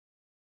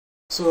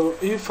So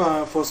if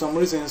for some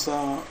reasons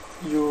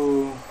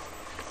you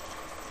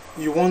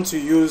want to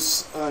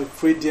use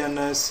free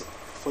DNS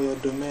for your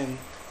domain,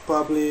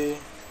 probably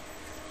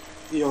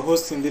your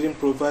hosting didn't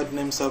provide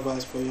name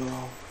servers for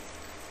your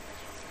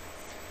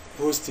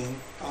hosting,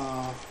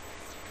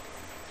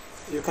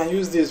 you can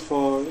use this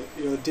for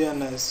your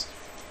DNS,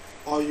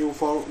 or you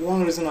for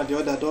one reason or the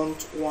other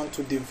don't want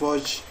to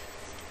divulge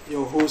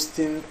your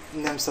hosting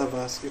name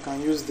servers, you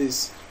can use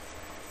this.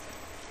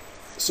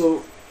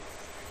 So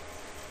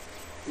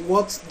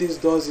what this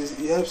does is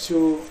it helps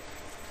you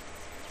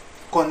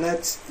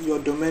connect your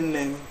domain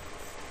name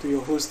to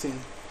your hosting.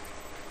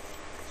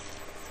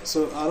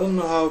 So I don't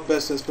know how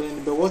best to explain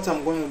it, but what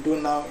I'm going to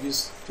do now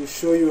is to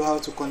show you how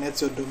to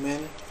connect your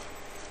domain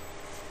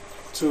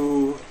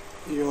to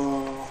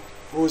your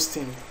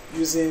hosting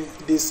using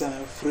this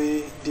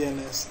free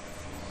DNS.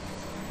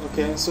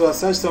 Okay, so I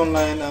searched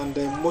online, and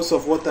most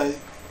of what I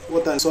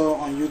saw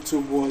on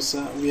YouTube was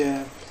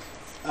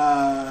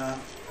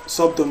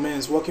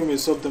subdomains, working with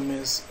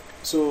subdomains.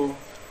 So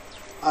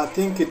I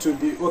think it would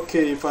be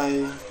okay if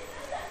I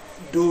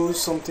do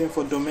something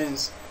for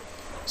domains.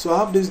 So I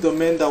have this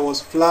domain that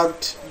was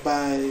flagged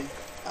by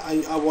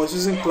I was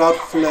using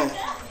Cloudflare.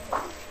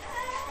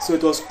 So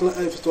it was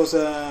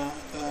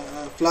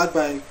flagged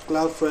by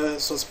Cloudflare,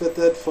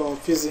 suspected for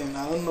phishing.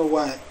 I don't know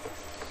why.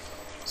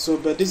 So,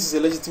 but this is a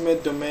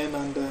legitimate domain,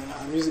 and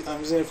I'm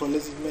using it for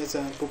legitimate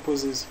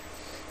purposes.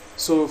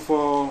 So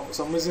for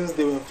some reasons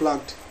they were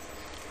flagged.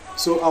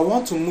 So I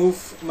want to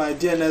move my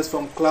DNS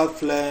from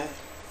Cloudflare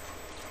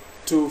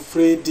to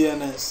free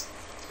DNS.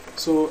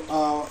 So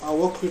I'll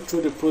walk you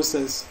through the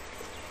process.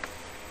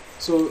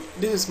 So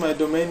this is my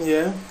domain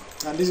here,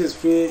 and this is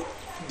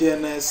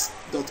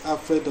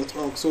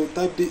freedns.alfred.org. So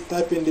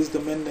type in this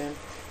domain name,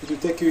 it will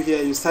take you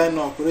here. You sign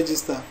up,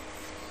 register.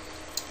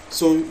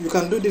 So you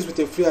can do this with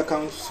a free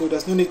account, so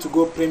there's no need to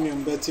go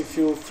premium, but if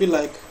you feel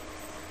like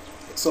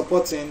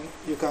supporting,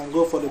 you can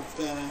go for the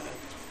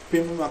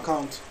premium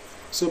account.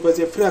 So but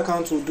a free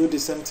account will do the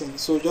same thing,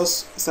 so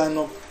just sign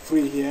up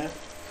free here.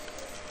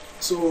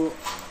 So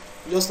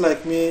just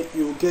like me,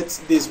 you get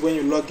this when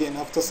you log in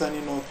after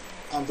signing up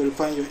and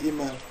verifying your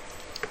email.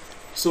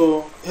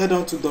 So head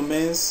on to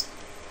domains,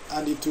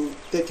 and it will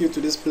take you to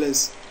this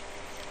place.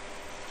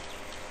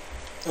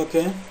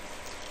 Okay,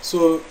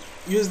 so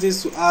use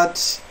this to add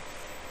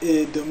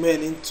a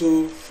domain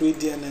into free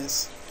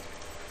DNS.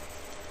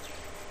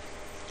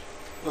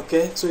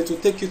 Okay, so it will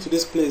take you to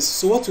this place.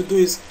 So what to do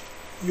is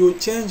you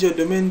change your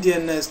domain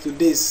DNS to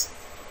this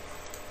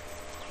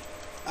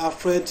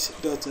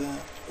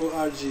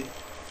alfred.org.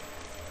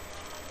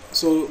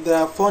 So there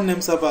are 4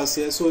 name servers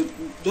here. So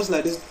just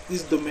like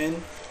this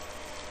domain,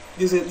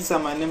 these are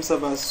my name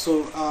servers.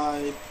 So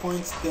I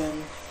point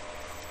them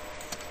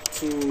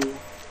to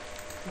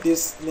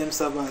these name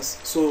servers.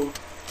 So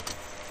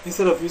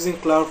instead of using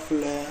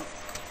Cloudflare,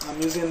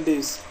 I'm using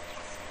this.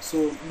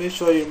 So make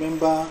sure you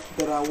remember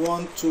there are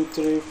 1, 2,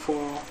 3,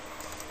 4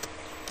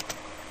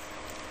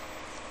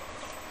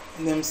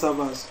 name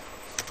servers.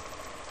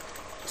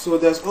 So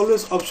there's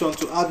always option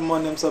to add more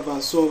name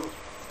servers. So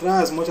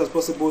try as much as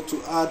possible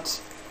to add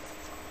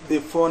the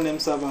 4 name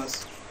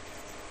servers.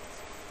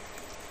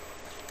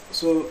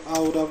 So I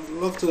would have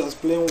loved to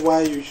explain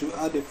why you should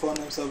add the 4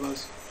 name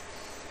servers,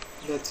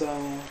 but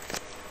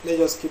let's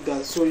just keep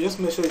that. So just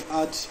make sure you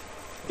add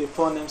the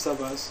 4 name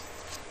servers,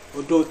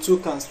 although 2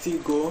 can still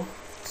go.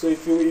 So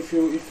if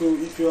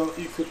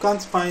you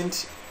can't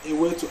find a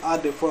way to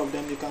add the 4 of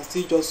them, you can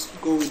still just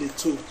go with the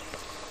 2.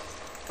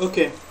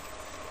 Okay,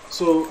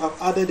 so I've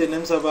added the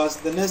name servers.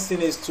 The next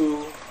thing is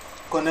to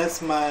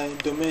connect my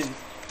domain.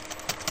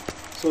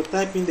 So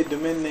type in the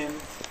domain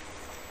name,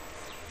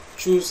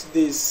 choose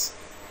this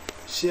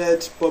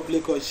shared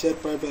public or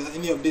shared private.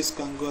 Any of these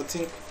can go. I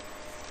think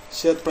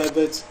shared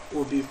private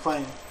will be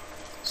fine.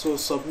 So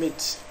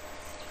submit.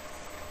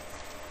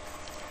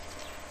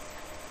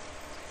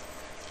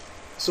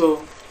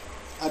 So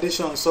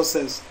addition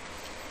success.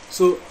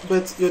 So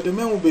but your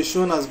domain will be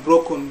shown as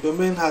broken.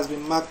 Domain has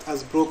been marked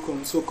as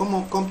broken. So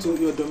come to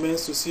your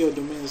domains to see your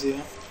domains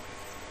here.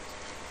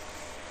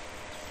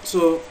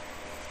 So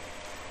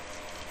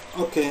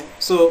okay,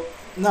 so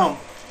now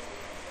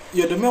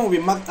your domain will be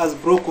marked as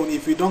broken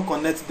if you don't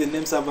connect the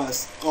name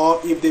servers,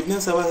 or if the name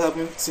servers have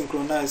been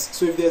synchronized.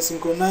 So if they're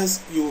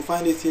synchronized, you will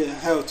find it here,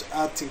 health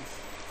active.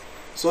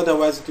 So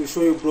otherwise it will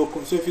show you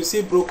broken. So if you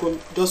see broken,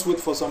 just wait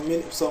for some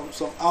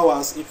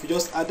hours if you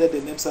just added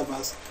the name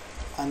servers,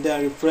 and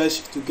then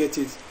refresh to get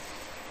it.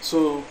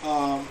 So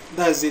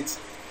that's it.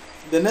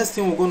 The next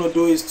thing we're going to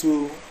do is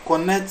to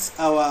connect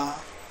our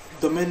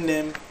domain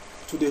name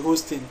to the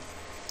hosting.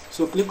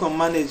 So click on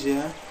manage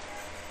here,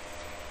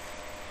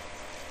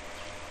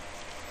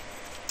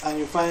 and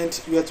you find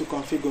where to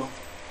configure.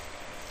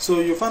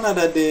 So you find out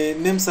that the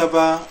name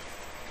server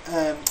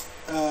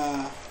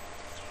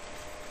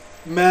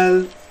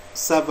mail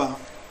server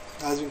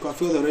has been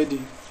configured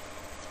already.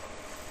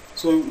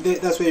 So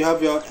that's where you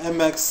have your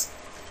MX.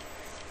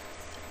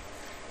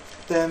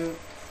 Then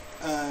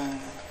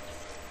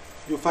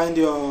you find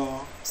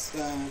your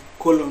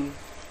colon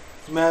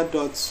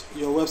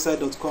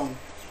mail.yourwebsite.com.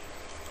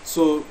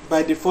 so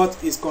by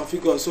default is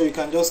configured, so you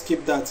can just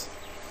keep that.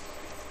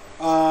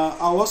 I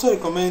also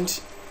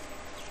recommend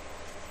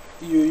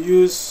you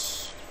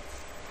use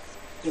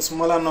a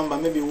smaller number,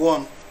 maybe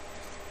 1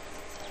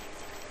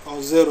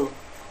 or 0,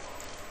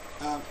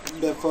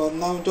 but for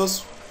now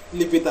just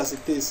leave it as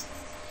it is.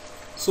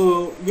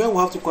 So where we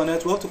have to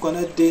connect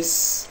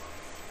this,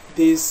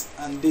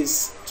 and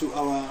this to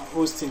our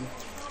hosting.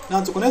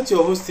 Now to connect to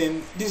your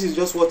hosting, this is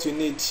just what you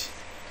need.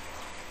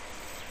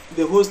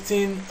 The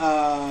hosting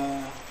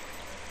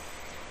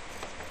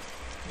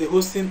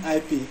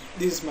IP.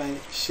 This is my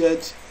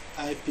shared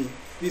IP.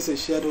 This is a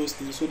shared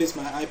hosting, so this is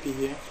my IP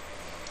here.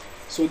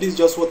 So this is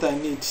just what I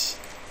need.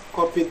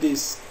 Copy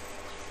this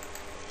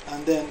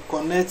and then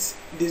connect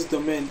this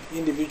domain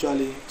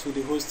individually to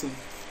the hosting.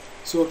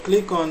 So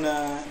click on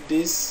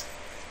this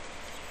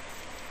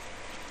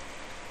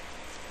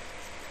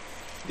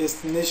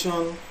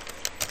destination,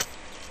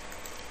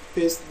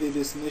 paste the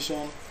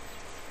destination,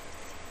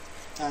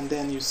 and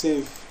then you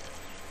save.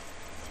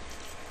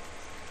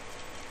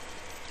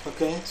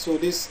 Okay, so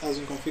this has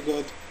been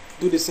configured.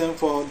 Do the same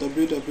for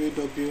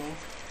www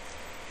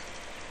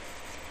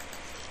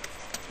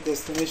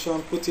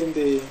destination, put in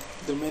the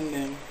domain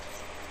name.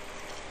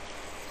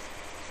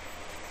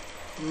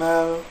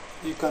 Mail,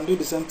 you can do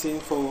the same thing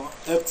for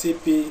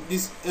FTP.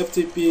 This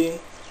FTP,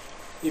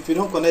 if you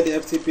don't connect the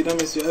FTP, that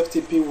means your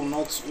FTP will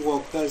not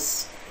work.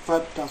 That's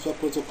file transfer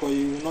protocol.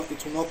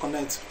 It will not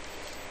connect.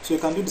 So you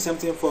can do the same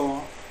thing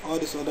for all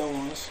these other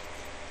ones.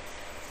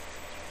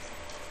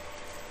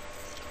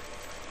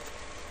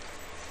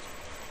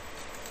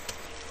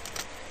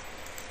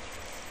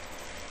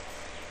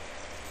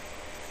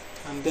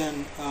 And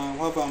then we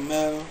have a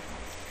mail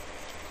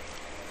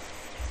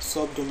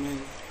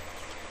subdomain.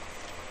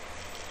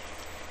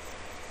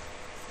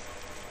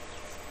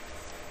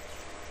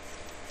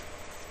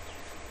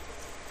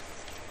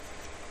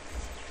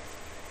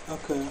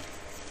 Okay.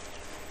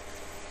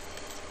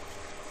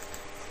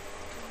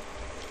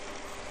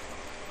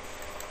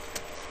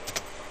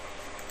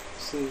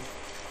 Save.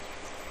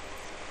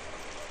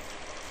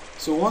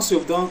 So once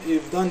you've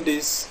done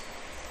this,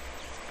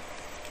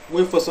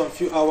 wait for some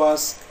few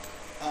hours,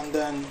 and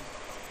then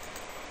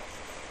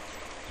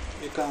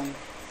you can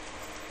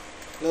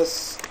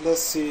let's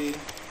see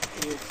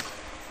if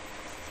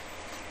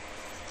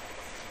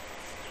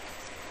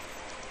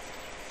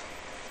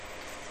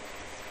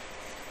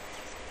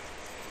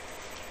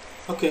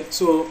okay,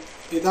 so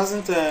it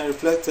hasn't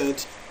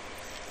reflected.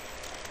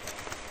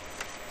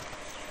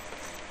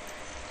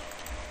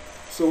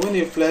 So when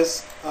it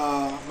reflects,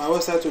 my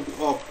website will be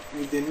up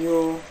with the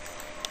new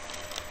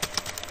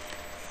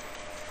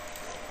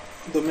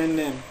domain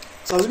name.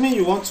 So assuming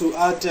you want to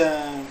add,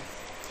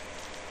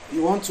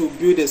 you want to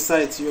build a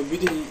site, you're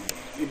building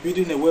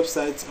a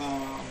website,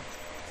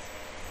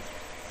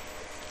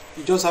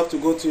 you just have to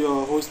go to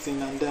your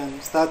hosting and then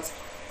start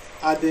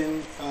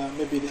adding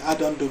maybe the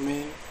add-on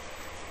domain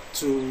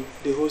to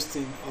the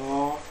hosting,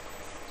 or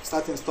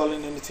start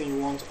installing anything you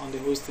want on the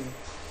hosting.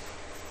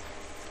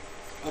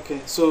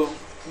 Okay, so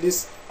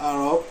these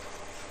are up.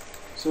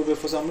 So but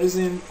for some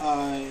reason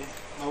my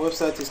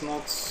website is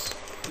not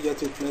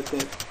yet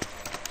reflected.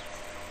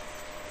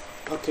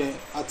 Okay,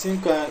 I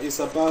think it's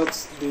about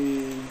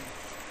the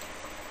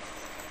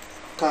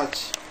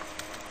cache.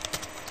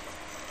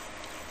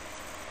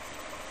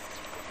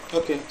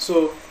 Okay,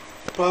 so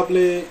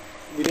probably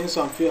within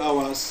some few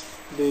hours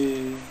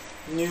the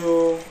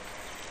new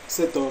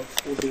setup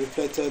will be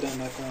reflected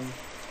and I can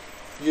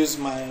use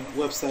my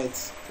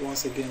website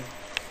once again.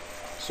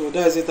 So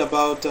that is it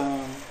about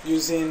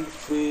using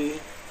free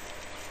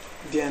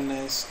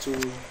DNS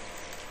to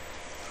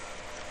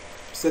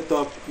set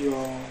up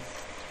your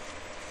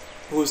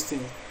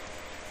hosting.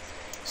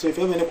 So if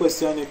you have any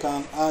question, you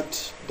can add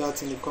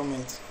that in the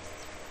comments.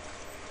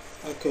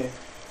 Okay,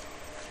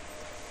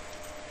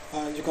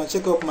 and you can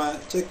check out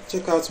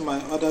my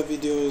other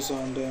videos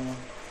on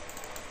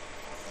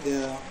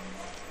the